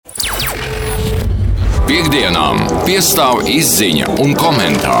Piektdienām piestāv izziņa un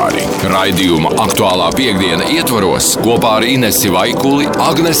komentāri. Raidījuma Aktuālā piekdiena ietvaros kopā ar Inesi Vaikuli,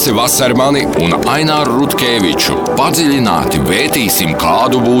 Agnesi Vasermani un Aināru Rinkēviču padziļināti vētīsim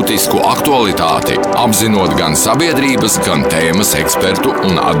kādu būtisku aktualitāti, apzinot gan sabiedrības, gan tēmas ekspertu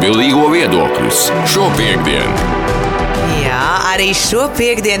un atbildīgo viedokļus. Šo piekdienu. Jā, arī šo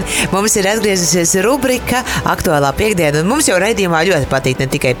piekdienu mums ir atgriezusies rubrika Aktuālā piekdiena, un mums jau raidījumā ļoti patīk ne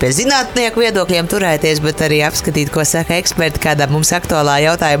tikai pie zinātnieku viedokļiem turēties, bet arī apskatīt, ko saka eksperti kādā mums aktuālā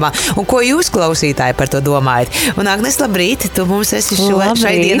jautājumā, un ko jūs, klausītāji, par to domājat. Un, Agnes, labrīt, tu mums esi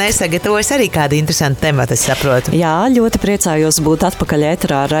šai dienai sagatavojis arī kādu interesantu tematu, es saprotu. Jā, ļoti priecājos būt atpakaļ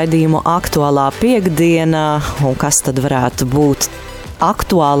ēterā raidījumu Aktuālā piekdiena, un kas tad varētu būt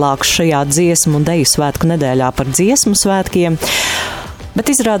aktuālāks šajā dziesmu un deju svētku nedēļā par dziesmu svētkiem. Bet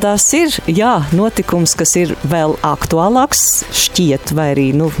izrādās ir, notikums, kas ir vēl aktuālāks, šķiet, vai arī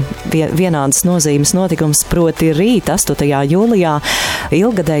vienādas nozīmes notikums, proti rīt, 8. jūlijā,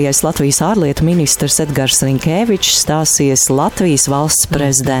 ilggadējais Latvijas Ārlietu ministrs Edgars Rinkēvičs stāsies Latvijas Valsts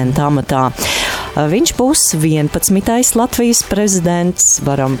prezidenta amatā. Viņš būs 11. Latvijas prezidents,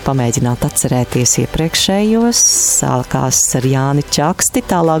 varam pamēģināt atcerēties iepriekšējos, sākās ar Jāni Čaksti,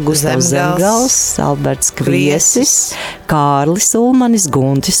 tālāk Gustavs Zemgals, Alberts Kviesis, Kārlis Ulmanis,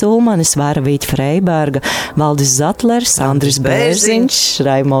 Guntis Ulmanis, Vēravīķa Freiberga, Valdis Zatlers, Andris Bērziņš,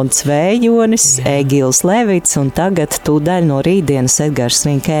 Raimonds Vējonis, Egils Levits un tagad tūdaļ no rītdienas Edgars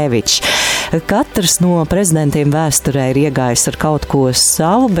Rinkēvičs. Katrs no prezidentiem vēsturē ir iegājis ar kaut ko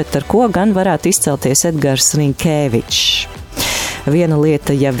savu, bet ar ko gan varētu izcelties Edgars Rinkēvičs. Viena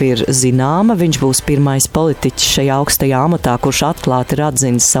lieta jau ir zināma, viņš būs pirmais politiķis šajā augstajā amatā, kurš atklāti ir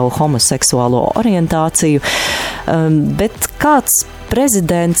atzinis savu homoseksuālo orientāciju, bet kāds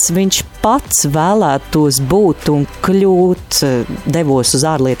prezidents viņš pats vēlētos būt un kļūt, devos uz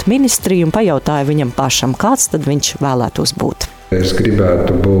Ārlietu ministriju un pajautāja viņam pašam, kāds tad viņš vēlētos būt. Es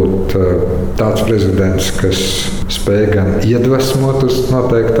gribētu būt tāds prezidents, kas spēj gan iedvesmot uz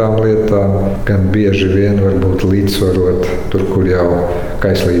noteiktām lietām, gan bieži vien varbūt līdzsvarot tur, kur jau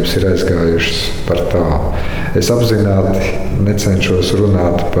kaislības ir aizgājušas par tālu. Es apzināti necenšos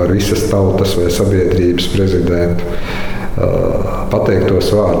runāt par visas tautas vai sabiedrības prezidentu.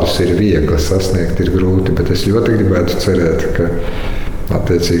 Pateiktos vārdus ir viegli, sasniegt ir grūti, bet es ļoti gribētu cerēt, ka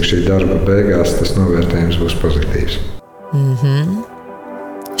attiecīgi šī darba beigās tas novērtējums būs pozitīvs.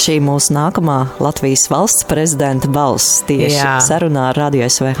 Šī mūsu nākamā Latvijas Valsts prezidenta balss tieši sarunā ar Radio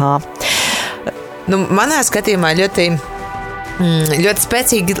SVH. Manā skatījumā ļoti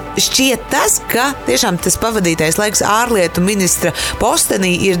spēcīgi šķiet tas, ka tiešām tas pavadītais laiks ārlietu ministra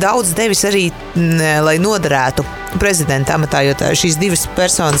postenī ir daudz devis arī, lai noderētu prezidenta amatā, jo šīs divas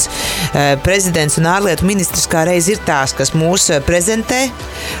personas, prezidents un ārlietu ministrs, kā reiz ir tās, kas mūs prezentē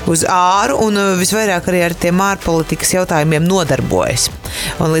uz āru un visvairāk arī ar tiem ārpolitikas jautājumiem nodarbojas.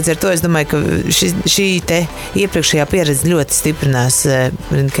 Un līdz ar to es domāju, ka šī te iepriekšējā pieredze ļoti stiprinās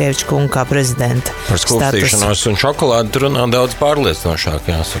Rinkēviča kunga kā prezidenta par skulstīšanos un šokolādi runā daudz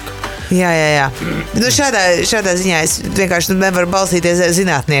pārliecinošāk, jāsaka. Jā. Šādā ziņā es vienkārši nevaru balstīties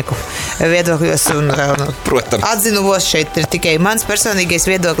zinātnieku viedokļos un atzinumos. Šeit ir tikai mans personīgais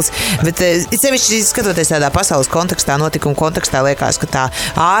viedoklis, bet sevišķi skatoties tādā pasaules kontekstā, notikumu kontekstā, liekas, ka tā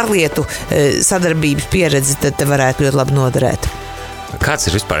ārlietu sadarbības pieredze tad varētu ļoti labi noderēt.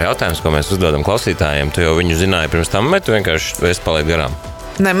 Kāds ir vispār jautājums, ko mēs uzdodam klausītājiem? Tu jau viņu zināji pirms tam, bet tu vienkārši esi palaid garām.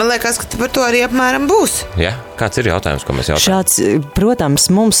 Nē, man liekas, ka par to arī apmēram būs. Jā, kāds ir jautājums, ko mēs jautājam? Šāds, protams,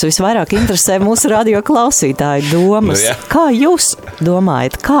 mums visvairāk interesē mūsu radio klausītāju domas. Kā jūs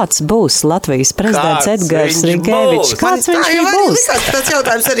domājat, kāds būs Latvijas prezidents Edgars Rinkēvičs? Kāds viņš būs? Tas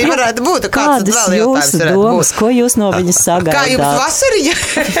jautājums arī varētu būt. Kādas jūsu domas, ko jūs no viņas sagaidāt? Kā jums vasariņa?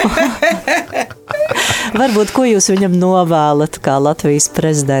 Varbūt, ko jūs viņam novēlat kā Latvijas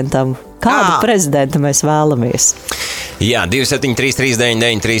prezidentam? Kādu prezidentu mēs vēlamies? Jā,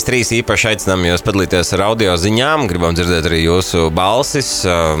 2733993 īpaši aicinām jūs padalīties ar audio ziņām. Gribam dzirdēt arī jūsu balsis,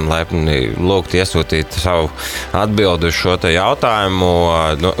 laipni lūgt iesūtīt savu atbildi uz šo te jautājumu.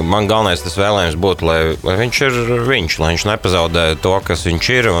 Man galvenais tas vēlējums būtu, lai viņš ir viņš, lai viņš nepazaudē to, kas viņš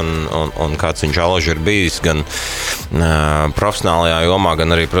ir un kāds viņš alaži ir bijis gan profesionālajā jomā,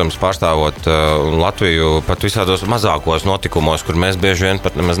 gan arī, protams, pārstāvot Latviju pat visādos mazākos notikumos, kur mēs bieži vien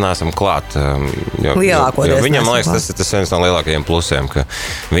pat nemaz neesam klāt. Lielākoties. Viņam, man liekas, tas ir tas viens no lielākajiem plusiem, ka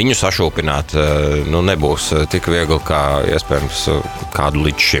viņu sašūpināt nebūs tik viegli kā iespējams kādu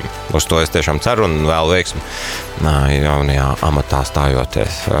līdz šim. Uz to es tiešām ceru un vēlu veiksmi jaunajā amatā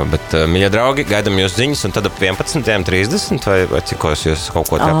stājoties. Bet, mīļie draugi, gaidam jūs ziņas un tad ap 11:30 vai cikos jūs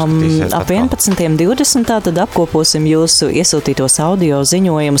kaut ko apskatīsiet? Ap 11:20 tad apkoposim jūsu iesūtītos audio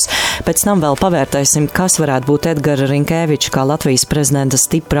ziņojumus. Pēc tam vēl pavērtēsim, kas varētu būt Edgara Rinkēviča kā Latvijas prezidenta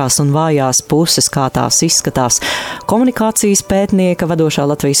stiprās un vājās puses, kā tās izskatās. Komunikācijas pētnieka, vadošā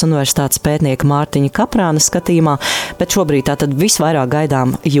Latvijas universitātes pētnieka Mārtiņa Kaprāna skatījumā, bet šobrīd tātad visvairāk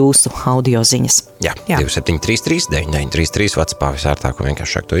gaidām jūsu audio ziņas. Jā. 2733 9933 WhatsAppā visērtāk un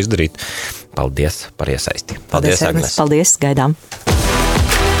vienkāršāk to izdarīt. Paldies par iesaisti. Paldies, Agnes. Paldies, gaidām.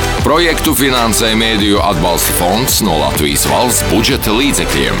 Projektu finansē Mēdīju atbalsta fonds no Latvijas Valsts budžeta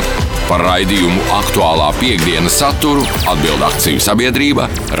līdzekļiem. Par raidījumu aktuālā piekdienas saturu atbild akciju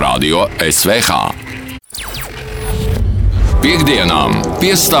sabiedrība Radio SVH. Piektdienām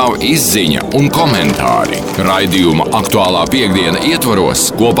piestāv izziņa un komentāri. Raidījuma aktuālā piekdiena ietvaros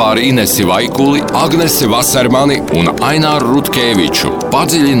kopā ar Inesi Vaikuli, Agnesi Vasermani un Aināru Rutkēviču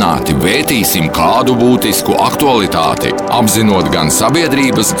padziļināti vētīsim kādu būtisku aktualitāti, apzinot gan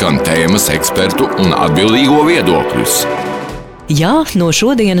sabiedrības, gan tēmas ekspertu un atbildīgo viedokļus. Jā, no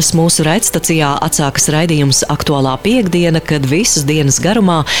šodienas mūsu raidstacijā atsākas raidījums Aktuālā piekdiena, kad visas dienas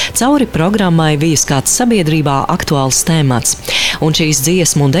garumā cauri programmai bijis kāds sabiedrībā aktuāls temats. Un šīs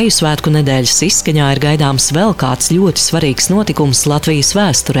dziesmu un deju svētku nedēļas izskaņā ir gaidāms vēl kāds ļoti svarīgs notikums Latvijas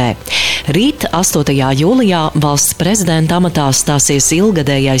vēsturē. Rīt, 8. jūlijā, valsts prezidenta amatā stāsies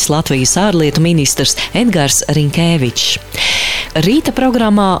ilggadējais Latvijas ārlietu ministrs Edgars Rinkēvičs. Rīta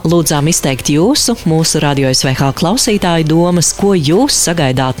programmā lūdzām izteikt jūsu, mūsu Radio SVH klausītāju domas, ko jūs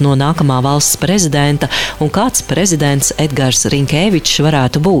sagaidāt no nākamā valsts prezidenta un kāds prezidents Edgars Rinkēvičs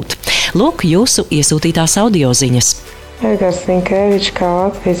varētu būt. Lūk, jūsu iesūtītās audioziņas. Edgars Rinkēvičs kā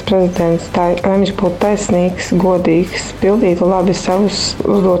Latvijas prezidents, lai viņš būtu taisnīgs, godīgs, pildītu labi savus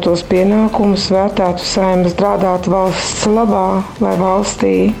uzdotos pienākumus, vērtētu Saeimas, strādātu valsts labā, lai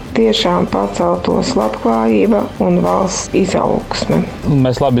valstī tiešām paceltos labklājība un valsts izaugsme.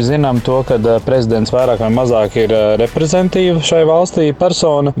 Mēs labi zinām to, ka prezidents vairāk vai mazāk ir reprezentīva šai valstī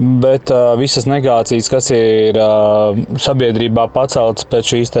persona, bet visas negācijas, kas ir sabiedrībā paceltas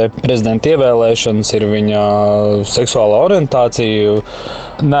pēc šīs te prezidenta ievēlēšanas, ir viņa seksuāla orientāciju.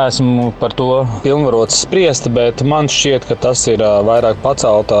 Neesmu par to pilnvarots spriest, bet man šķiet, ka tas ir vairāk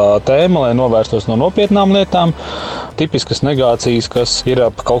paceltā tēma, lai novērstos no nopietnām lietām. Tipiskas negācijas, kas ir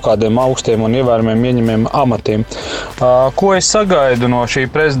ap kaut kādiem augstiem un ievērojamiem ieņemiem amatiem. Ko es sagaidu no šī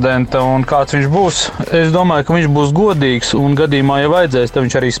prezidenta un kāds viņš būs? Es domāju, ka viņš būs godīgs un gadījumā, ja vajadzēs, tad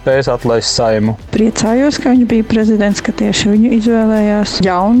viņš arī spēs atlaist Saimu. Priecājos, ka viņš bija prezidents, ka tieši viņu izvēlējās.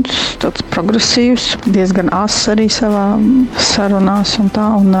 Jauns, tāds progresīvs, diezgan ass arī savā sarunās un tā.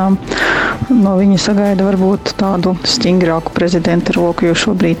 Un no viņa sagaida varbūt tādu stingrāku prezidenta roku, jo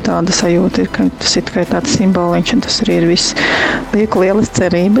šobrīd tāda sajūta ir, ka tas ir tikai tāds simboliņš un tas arī ir viss. Lieku lielas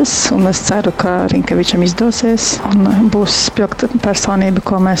cerības un es ceru, ka Rinkēvičam izdosies un būs spilgta personība,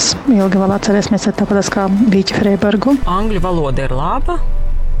 ko mēs ilgi vēl atcerēsimies, tāpat kā Vīķa Freibergu. Angļu valoda ir laba,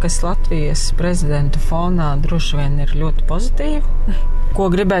 kas Latvijas prezidentu fonā droši vien ir ļoti pozitīva. Ko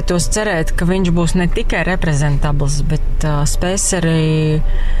gribētos cerēt, ka viņš būs ne tikai reprezentabls, bet spēs arī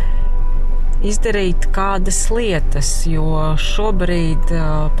izdarīt kādas lietas, jo šobrīd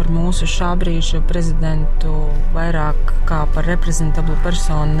par mūsu šā brīža prezidentu vairāk kā par reprezentablu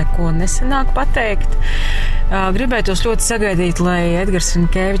personu neko nesanāk pateikt. Gribētos ļoti sagaidīt, lai Edgars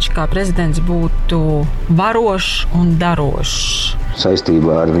Rinkēvičs kā prezidents būtu varošs un darošs.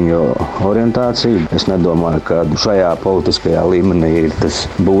 Saistībā ar viņu orientāciju es nedomāju, ka šajā politiskajā līmenī ir tas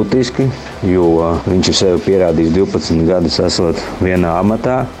būtiski, jo viņš ir sevi pierādījis 12 gadus esot vienā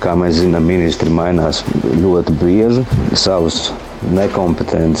amatā. Kā mēs zinām, ministri mainās ļoti bieži savas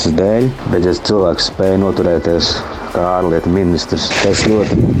nekompetences dēļ, bet ja cilvēks spēja noturēties kā ārlietu ministrs, kas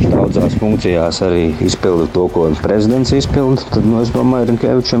ļoti daudzās funkcijās arī izpilda to, ko prezidents izpilda, tad, es domāju,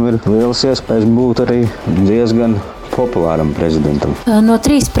 Rinkēvičam ir lielas iespējas būt arī diezgan populāram prezidentam. No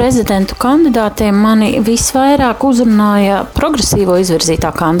 3 prezidentu kandidātiem mani visvairāk uzrunāja progresīvo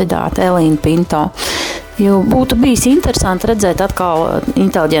izvirzītā kandidāte Elīna Pinto. Jo būtu bijis interesanti redzēt atkal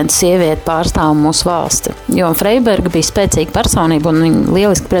inteliģentu sievieti pārstāvu mūsu valsti. Jo Freiberga bija spēcīga personība un viņa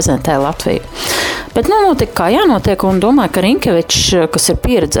lieliski prezentēja Latviju. Bet notika kā jānotiek un domāju, ka Rinkēvičs, kas ir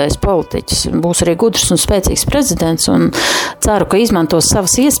pieredzējis politiķis, būs arī gudrs un spēcīgs prezidents un ceru, ka izmantos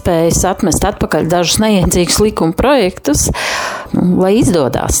savas iespējas atmest atpakaļ dažus neiedzīgus likuma projektus, lai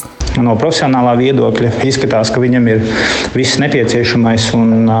izdodās. no profesionālā viedokļa izskatās, ka viņam ir viss nepieciešamais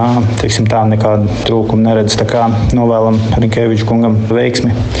un, teiksim tā, nekādu trūkumu neredz. Tā kā novēlam Rinkēviča kungam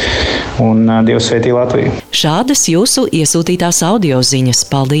veiksmi un Dievs svētī Latviju. Šādas jūsu iesūtītās audio ziņas.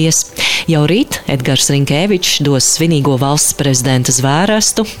 Paldies! Jau rīt Edgars Rinkēvičs dos svinīgo valsts prezidenta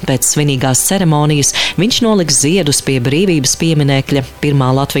zvērestu. Pēc svinīgās ceremonijas viņš noliks ziedus pie brīvības pieminekļa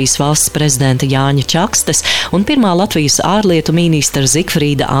pirmā Latvijas Valsts prezidenta Jāņa Čakstes un pirmā Latvijas ārlietu ministra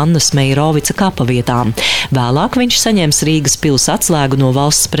Zigfrīda Annas Meirovica kapavietām. Vēlāk viņš saņems Rīgas pils atslēgu no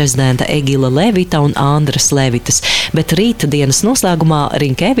valsts prezidenta Egila Levita un Andras Levitas, bet rīta dienas noslēgumā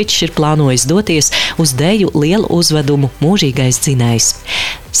Rinkēvičs ir plānojis doties uz deju lielu uzvedumu Mūžīgais dzinējs.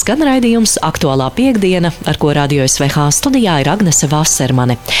 Skan raidījums Aktuālā piekdiena, ar ko Radio SVH studijā ir Agnese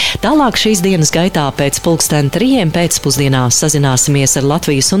Vasermane. Tālāk šīs dienas gaitā pēc 3:00 pēcpusdienā sazināsimies ar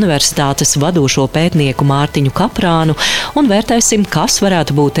Latvijas Universitātes vadošo pētnieku Mārtiņu Kaprānu un vērtēsim, kas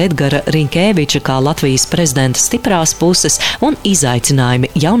varētu būt Edgara Rinkēviča kā Latvijas prezidenta stiprās puses un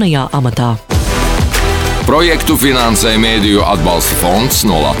izaicinājumi jaunajā amatā. Projektu finansē Mēdīju atbalsta fonds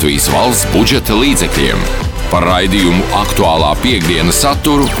no Latvijas Valsts budžeta līdzekļiem. Par raidījumu Aktuālā piekdienas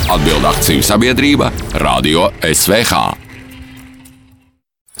saturu atbild akciju sabiedrība Radio SVH.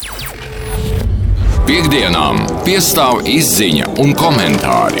 Piekdienām piestāv izziņa un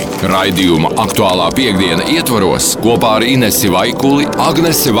komentāri. Raidījuma Aktuālā piekdiena ietvaros kopā ar Inesi Vaikuli,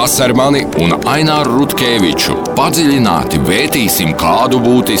 Agnesi Vasermani un Ārlietu Rutkēviču padziļināti vētīsim kādu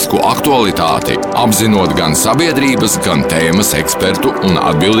būtisku aktualitāti, apzinot gan sabiedrības, gan tēmas ekspertu un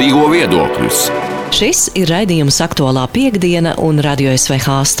atbildīgo viedokļus. Šis ir raidījums Aktuālā piekdiena un Radio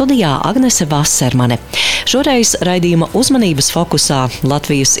SVH studijā Agnese Vasermane. Šoreiz raidījuma uzmanības fokusā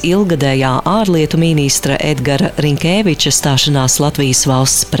Latvijas ilggadējā ārlietu ministra Edgara Rinkēviča stāšanās Latvijas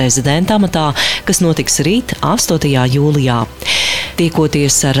Valsts prezidenta amatā, kas notiks rīt 8. jūlijā.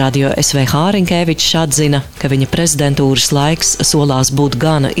 Tiekoties ar Radio SVH, Rinkēvičs atzina, ka viņa prezidentūras laiks solās būt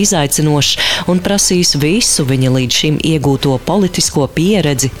gana izaicinošs un prasīs visu viņa līdz šim iegūto politisko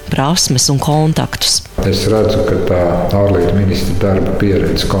pieredzi, prasmes un kontaktus. Es redzu, ka tā ārlietu ministra darba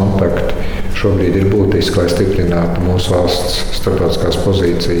pieredze, kontakti šobrīd ir būtiski, lai stiprinātu mūsu valsts starptautiskās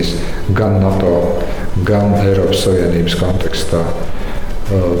pozīcijas gan NATO, gan Eiropas Savienības kontekstā.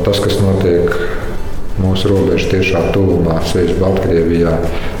 Tas, kas notiek mūsu robežu tiešā tuvumā, sevišķi Baltkrievijā,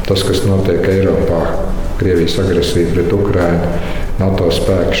 tas, kas notiek Eiropā, Krievijas agresija pret Ukrainu, NATO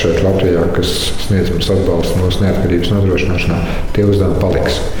spēki šeit Latvijā, kas sniedz mums atbalstu mūsu neatkarības nodrošināšanā, tie uzdevumi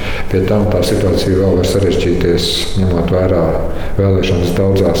paliks. Pie tam tā situācija vēl var sarežģīties, ņemot vērā vēlēšanas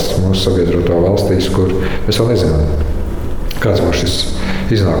daudzās mūsu sabiedroto valstīs, kur mēs vēl nezinām, kāds būs šis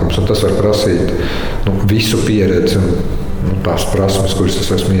iznākums. Un tas var prasīt visu pieredzi un tās prasmes, kuras es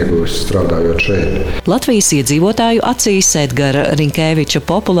esmu ieguvis strādājot šeit. Latvijas iedzīvotāju acīs Edgara Rinkēviča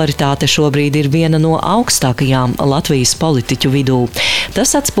popularitāte šobrīd ir viena no augstākajām Latvijas politiķu vidū.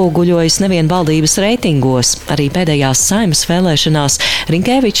 Tas atspoguļojas nevien valdības reitingos, arī pēdējās Saeimas vēlēšanās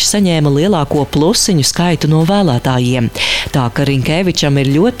Rinkēvičs saņēma lielāko plusiņu skaitu no vēlētājiem. Tā ka Rinkēvičam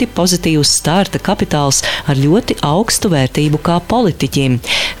ir ļoti pozitīvs starta kapitāls ar ļoti augstu vērtību kā politiķim,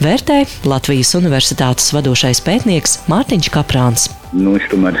 vērtē Latvijas Universitātes vadošais pētnieks Mārtiņš Kaprāns. Viņš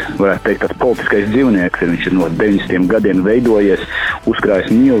tomēr varētu teikt tāds politiskais dzīvnieks, viņš ir no 90. gadiem veidojies,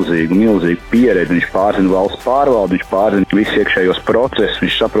 uzkrājis milzīgu pieredzi, viņš pārzina valsts pārvaldi, viņš pārzina visus iekšējos procesus,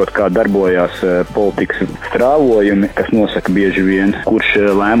 viņš saprot, kā darbojās politikas strāvojumi, kas nosaka bieži vien, kurš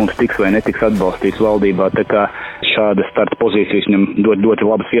lēmums tiks vai netiks atbalstīts valdībā, tā kā šāda starta pozīcijas viņam dod ļoti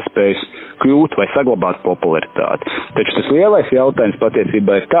labas iespējas kļūt vai saglabāt popularitāti. Taču tas lielais jautājums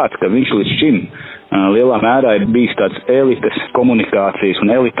patiesībā ir tāds, ka viņš līdz šim lielā mērā ir bijis tāds elites komunikācijas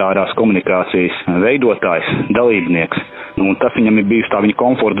un elitārās komunikācijas veidotājs, dalībnieks. Un tas viņam ir bijusi tā viņa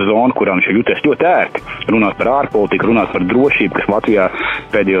komforta zona, kurā viņš ir jūties ļoti ērti. Runāt par ārpolitiku, runāt par drošību, kas Latvijā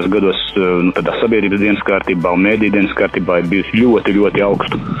pēdējos gados tādā sabiedrības dienas kārtībā un mēdīju dienas kārtībā ir bijusi ļoti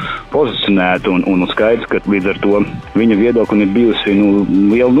augstu pozicionēta un skaidrs, ka līdz ar to viņa viedokli ir bijusi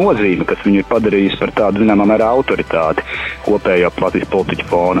liela nozīme, kas viņu ir padarījis par tādu, zināmā mērā, autoritāti kopējā Latvijas politiķu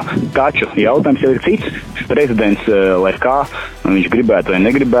fona. Taču jautājums jau ir cits. Prezidents, lai kā viņš gribētu vai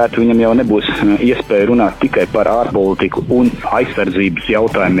negribētu, viņam jau nebūs iespēja runāt tikai par ārpolitiku un aizsardzības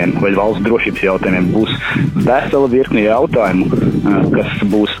jautājumiem vai valsts drošības jautājumiem. Būs vesela virkne jautājumu, kas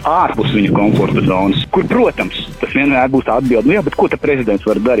būs ārpus viņa komforta zonas. Kur, protams, tas vienmēr būs tā atbilde, jā, bet ko tad prezidents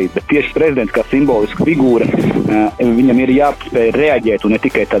var darīt? Bet tieši prezidents kā simboliska figūra, viņam ir jāspēj reaģēt, un ne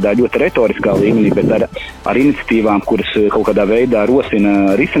tikai tādā ļoti retoriskā līmenī, bet ar iniciatīvām, kuras kaut kādā veidā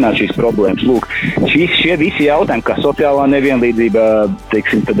rosina risināt šīs problēmas. Lūk, šie visi jautājumi, kā sociālā nevienlīdzība,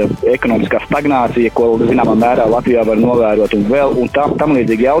 teiksim, tad ekonomiskā stagnācija, ko zināmā mērā Latvijā var novērot, un tam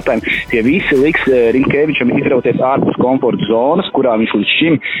līdzīgi jautājumi, tie visi liks Rinkēvičam izrauties ārpus komforta zonas, kurā viņš līdz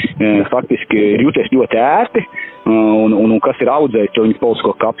šim faktiski ir jūties ļoti ērti, un kas ir audzējis to viņa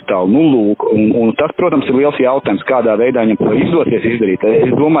politisko kapitālu. Lūk, un tas, protams, ir liels jautājums, kādā veidā viņam to izdosies izdarīt.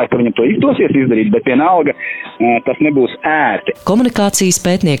 Es domāju, ka viņam to izdosies izdarīt, bet vienalga tas nebūs ērti. Komunikācijas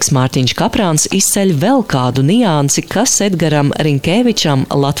pētnieks Mārtiņš Kaprāns izceļ vēl kādu niansi, kas Edgaram Rinkēvičam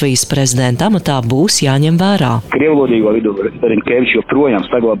Latvijas prezidenta amatā būs jāņem vērā. Krievlodīgo vidu Rinkēvičs joprojām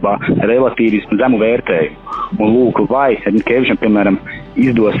saglabā relatīvi zemu vērtējumu. Un lūk, vai Rinkēvičam, piemēram,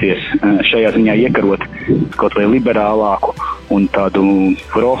 izdosies šajā ziņā iekarot kaut vai liberālāku un tādu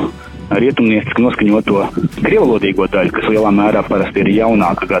rietumniecisku noskaņoto krievlodīgo daļu, kas lielā mērā parasti ir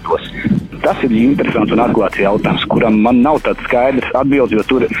jaunāka gados. Tas ir interesants un atklāts jautājums, kuram man nav tāds skaidrs atbildes, jo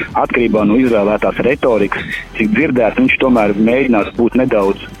tur atkarībā no izvēlētās retorikas, cik dzirdēts, viņš tomēr mēģinās būt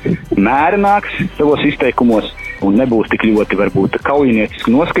nedaudz mērenāks savos izteikumos un nebūs tik ļoti varbūt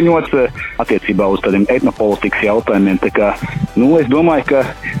kaujinieciski noskaņots attiecībā uz tādiem etnopolitikas jautājumiem. Tā kā, es domāju, ka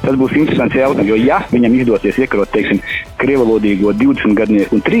tas būs interesants jautājums, jo ja viņam izdosies iekarot, teiksim, krievalodīgo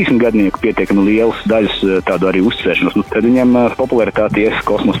 20-gadnieku un 30-gadnieku pietiekami lielas daļas tādu arī uzsvēršanos, tad viņam popularitāte ies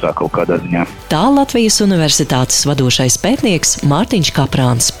kosmosā kaut kādā ziņā. Tā Latvijas Universitātes vadošais pētnieks Mārtiņš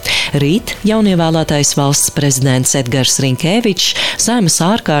Kaprāns. Rīt jaunievēlētais valsts prezidents Edgars Rinkēvičs Saeimas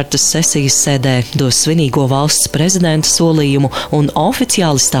ārkārtas sesijas sēdē dos svinīgo valsts prezidenta solījumu un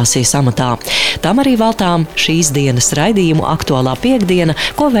oficiāli stāsies amatā. Tam arī veltām šīs dienas raidījumu Aktuālā piekdiena,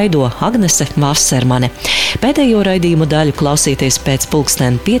 ko veido Agnese Vasarmane. Pēdējo raidījumu daļu klausieties pēc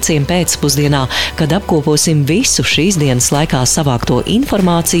 5:00 pēcpusdienā, kad apkoposim visu šīs dienas laikā savākto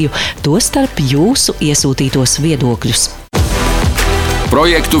informāciju, tostarp jūsu iesūtītos viedokļus.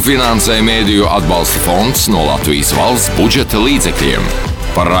 Projektu finansē Mēdīju atbalsta fonds no Latvijas Valsts budžeta līdzekļiem.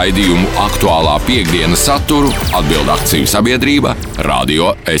 Par raidījumu Aktuālā piekdiena saturu atbild akciju sabiedrība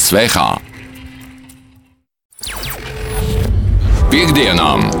Radio SVH.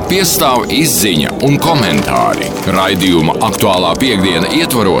 Piekdienām piestāv izziņa un komentāri. Raidījuma Aktuālā piekdiena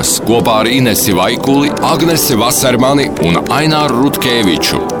ietvaros kopā ar Inesi Vaikuli, Agnesi Vasarmani un Ārlietu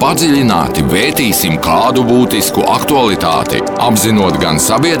Rinkēviču padziļināti vētīsim kādu būtisku aktualitāti, apzinot gan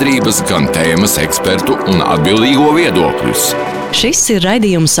sabiedrības, gan tēmas ekspertu un atbildīgo viedokļus. Šis ir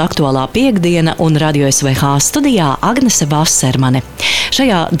raidījums Aktuālā piekdiena un Radio SVH studijā Agnese Vasarmane.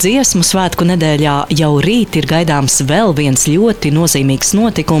 Šajā dziesmu svētku nedēļā jau rīt ir gaidāms vēl viens ļoti nozīmīgs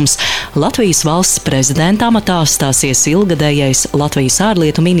notikums. Latvijas Valsts prezidenta amatā stāsies ilggadējais Latvijas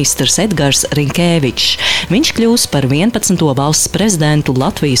ārlietu ministrs Edgars Rinkēvičs. Viņš kļūs par 11. valsts prezidentu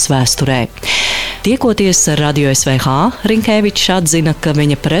Latvijas vēsturē. Tiekoties ar Radio SVH, Rinkēvičs atzina, ka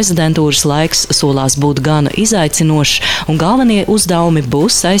viņa prezidentūras laiks solās būt gan izaicinošs, un galvenie uzdevumi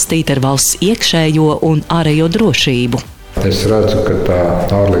būs saistīti ar valsts iekšējo un ārējo drošību. Es redzu, ka tā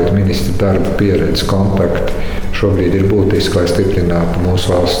ārlietu ministra darba pieredze, kontakti šobrīd ir būtiski, lai stiprinātu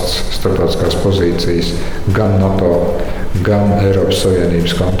mūsu valsts starptautiskās pozīcijas gan NATO, gan Eiropas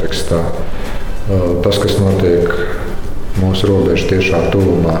Savienības kontekstā. Tas, kas notiek mūsu robežu tiešā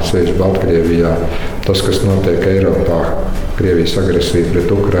tuvumā, sevišķi Baltkrievijā, tas, kas notiek Eiropā, Krievijas agresija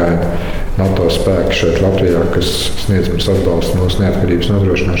pret Ukrainu, NATO spēki šeit Latvijā, kas sniedz mums atbalstu mūsu neatkarības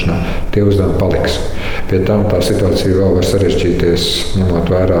nodrošināšanā, tie uzdevumi paliks. Pie tam tā situācija vēl var sarežģīties,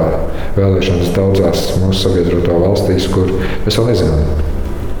 ņemot vērā vēlēšanas daudzās mūsu sabiedroto valstīs, kur mēs vēl nezinām,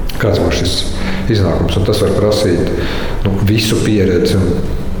 kāds būs šis iznākums. Un tas var prasīt visu pieredzi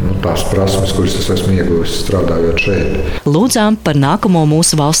un tās prasmes, kuras es esmu iegūst strādājot šeit. Lūdzām par nākamo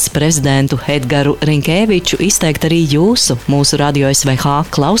mūsu valsts prezidentu Edgaru Rinkēviču izteikt arī jūsu, mūsu Radio SVH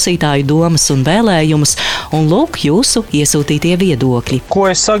klausītāju domas un vēlējumus, un lūk jūsu iesūtītie viedokļi. Ko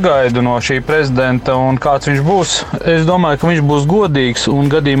es sagaidu no šī prezidenta un kāds viņš būs? Es domāju, ka viņš būs godīgs un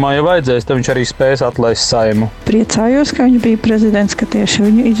gadījumā, ja vajadzēs, tad viņš arī spēs atlaist Saimu. Priecājos, ka viņš bija prezidents, ka tieši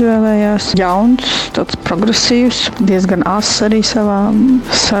viņu izvēlējās. Jauns, tāds progresīvs, diezgan ass arī savā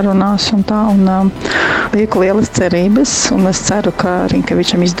sarunās un tā, un lieku lielas cerības, un es ceru, ka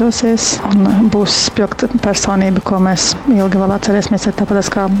Rinkēvičam izdosies, un būs spilgta personība, ko mēs ilgi vēl atcerēsimies, tāpat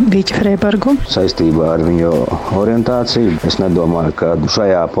kā Vīķi Freibergu. Saistībā ar viņu orientāciju, es nedomāju, ka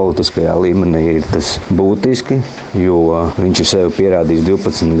šajā politiskajā līmenī ir tas būtiski, jo viņš ir sevi pierādījis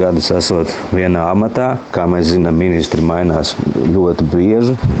 12 gadus esot vienā amatā. Kā mēs zinām, ministri mainās ļoti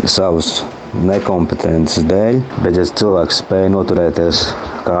bieži, savus nekompetences dēļ, bet ja cilvēks spēja noturēties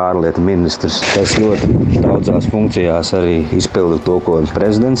kā ārlietu ministrs, kas ļoti daudzās funkcijās arī izpilda to, ko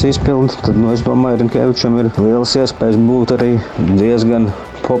prezidents izpilda, tad, es domāju, Rinkēvičam ir lielas iespējas būt arī diezgan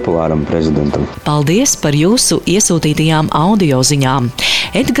populāram prezidentam. Paldies par jūsu iesūtītajām audio ziņām.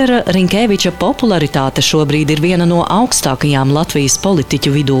 Edgara Rinkēviča popularitāte šobrīd ir viena no augstākajām Latvijas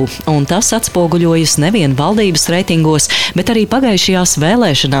politiķu vidū, un tas atspoguļojas nevien valdības reitingos, bet arī pagājušajās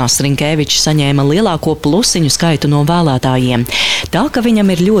vēlēšanās Rinkēvičs saņēma lielāko plusiņu skaitu no vēlētājiem. Tā, ka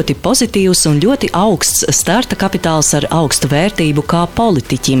viņam ir ļoti pozitīvs un ļoti augsts starta kapitāls ar augstu vērtību kā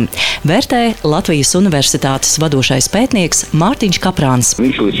politiķim, vērtē Latvijas Universitātes vadošais pētnieks Mārtiņš Kaprāns.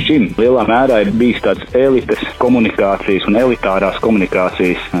 Viņš līdz šim lielā mērā ir bijis tāds elites komunikācijas un elitārās komunikācijas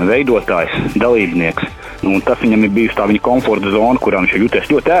veidotājs, dalībnieks. Un tas viņam ir bijusi tā viņa komforta zona, kurā viņš ir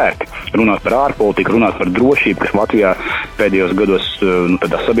jūties ļoti ērti. Runāt par ārpolitiku, runāt par drošību, kas Latvijā pēdējos gados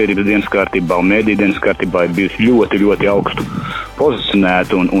tādā sabiedrības dienas kārtībā un mēdīju dienas kārtībā ir bijusi ļoti, ļoti augstu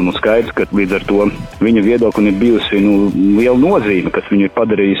pozicionēta un skaidrs, ka līdz ar to viņa viedoklim ir bijusi liela nozīme, kas viņu ir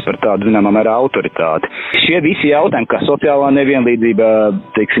padarījusi par tādu, zināmā mērā, autoritāti. Šie visi jautājumi, kā sociālā nevienlīdzība,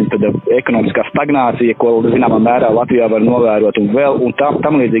 tāda ekonomiskā stagnācija, ko zināmā mērā Latvijā var novērot un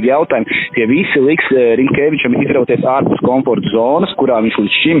tam līdzīgi jautājumi, tie visi liks Rinkēvičam izrauties ārpus komforta zonas, kurā viņš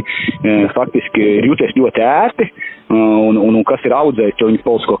līdz šim faktiski ir jūties ļoti ērti un kas ir audzējis to viņa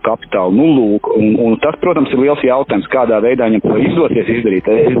politisko kapitālu. Un tas, protams, ir liels jautājums, kādā veidā viņam to izdosies izdarīt.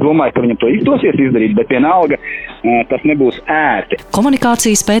 Es domāju, ka viņam to izdosies izdarīt, bet vienalga tas nebūs ērti.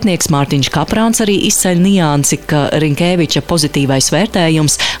 Komunikācijas pētnieks Mārtiņš Kaprāns arī izceļ niansi, ka Rinkēviča pozitīvais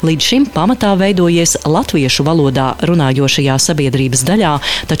vērtējums līdz šim pamatā veidojies latviešu valodā runājošajā sabiedrības daļā,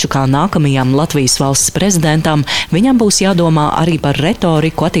 taču kā nākamajam Latvijas Valsts prezidentam viņam būs jādomā arī par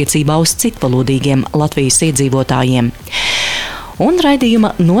retoriku attiecībā uz citvalodīgiem Latvijas iedzīvotājiem. Un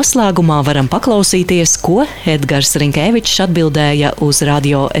raidījuma noslēgumā varam paklausīties, ko Edgars Rinkēvičs atbildēja uz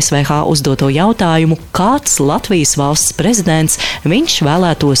radio SVH uzdoto jautājumu, kāds Latvijas Valsts prezidents viņš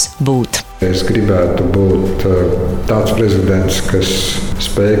vēlētos būt. Es gribētu būt tāds prezidents, kas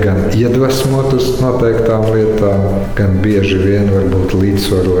spēj gan iedvesmot uz noteiktām lietām, gan bieži vien varbūt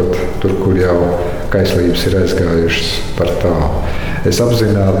līdzsvarot tur, kur jau kaislības ir aizgājušas par tālu. Es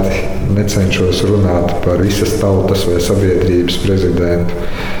apzināti necenšos runāt par visas tautas vai sabiedrības prezidentu.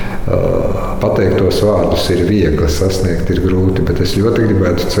 Pateiktos vārdus ir viegli, sasniegt ir grūti, bet es ļoti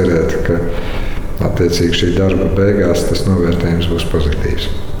gribētu cerēt, ka attiecīgi šī darba beigās tas novērtējums būs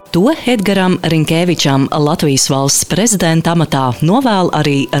pozitīvs. To Edgaram Rinkēvičam, Latvijas Valsts prezidenta amatā, novēl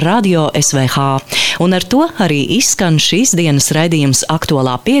arī radio SVH. Un ar to arī izskan šīs dienas raidījums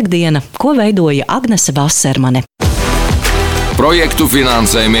Aktuālā piekdiena, ko veidoja Agnese Vasermane. Projektu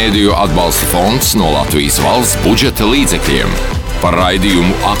finansē Mēdīju atbalsta fonds no Latvijas Valsts budžeta līdzekļiem. Par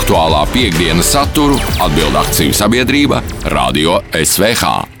raidījumu Aktuālā piekdiena saturu atbild akciju sabiedrība Radio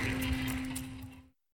SVH.